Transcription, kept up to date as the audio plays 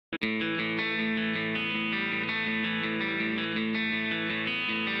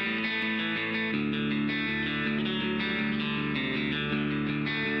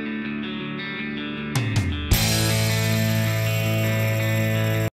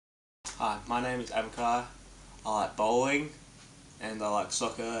My name is Amkar. I like bowling and I like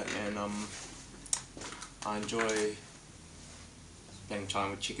soccer, and I enjoy spending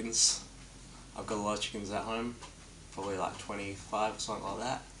time with chickens. I've got a lot of chickens at home, probably like 25 or something like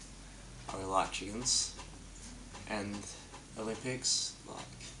that. I really like chickens. And Olympics, like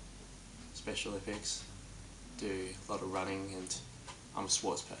Special Olympics, do a lot of running, and I'm a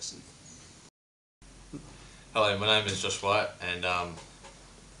sports person. Hello, my name is Josh White, and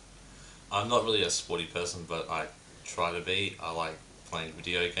I'm not really a sporty person, but I try to be. I like playing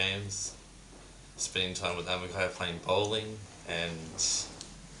video games, spending time with Amkar playing bowling, and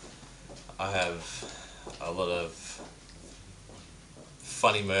I have a lot of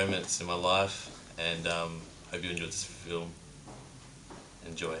funny moments in my life, and hope you enjoyed this film.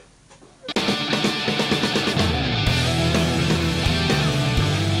 Enjoy.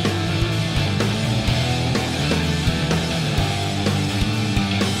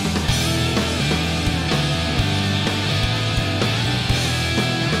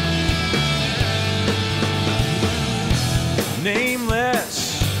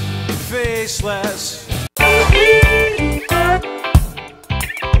 Nameless, faceless.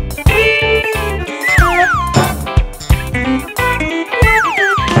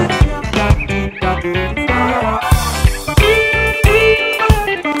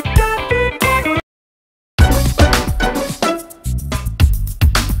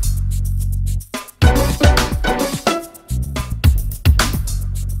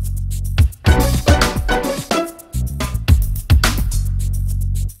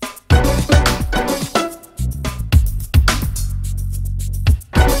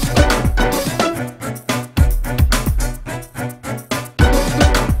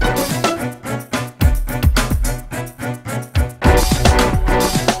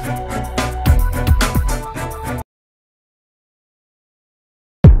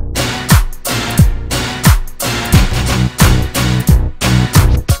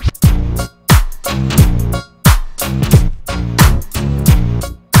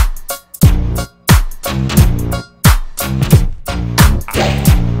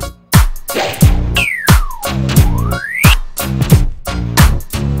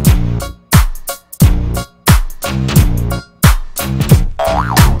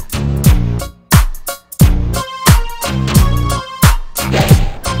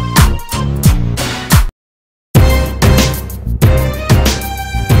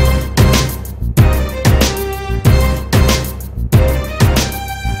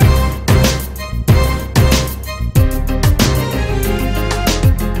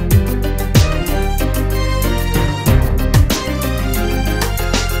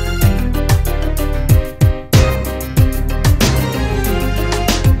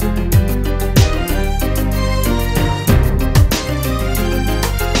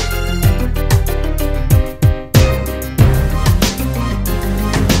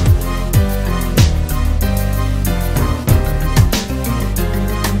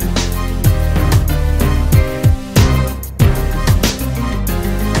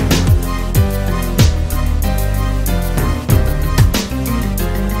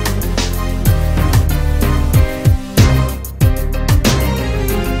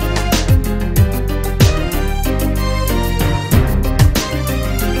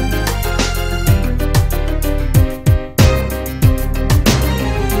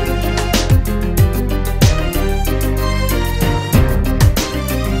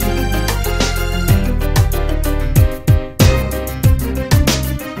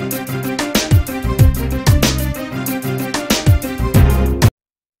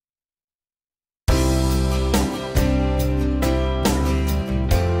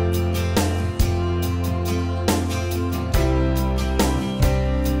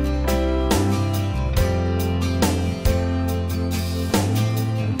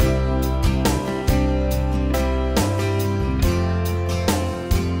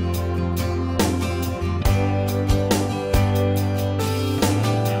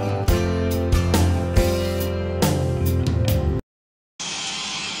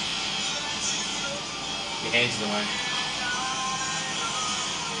 Your hands in the way.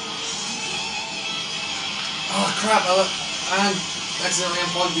 Oh crap, I accidentally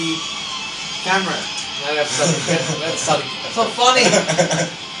unplugged the camera. Now we have to start again. We have to start again. That's not funny!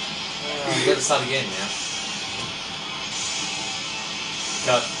 We have to start again now.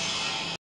 Cut.